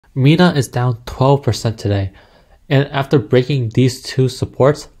Mina is down 12% today, and after breaking these two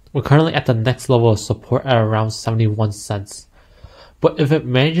supports, we're currently at the next level of support at around 71 cents. But if it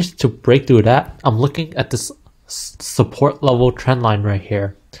manages to break through that, I'm looking at this support level trend line right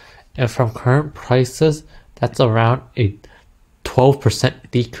here. And from current prices, that's around a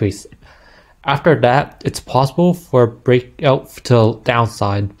 12% decrease. After that, it's possible for a breakout to the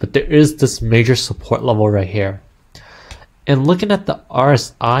downside, but there is this major support level right here. And looking at the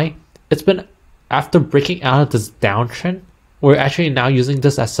RSI, it's been, after breaking out of this downtrend, we're actually now using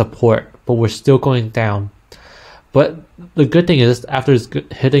this as support, but we're still going down. But the good thing is, after it's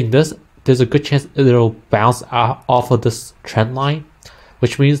hitting this, there's a good chance it'll bounce off of this trend line,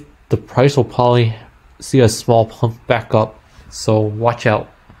 which means the price will probably see a small pump back up. So watch out.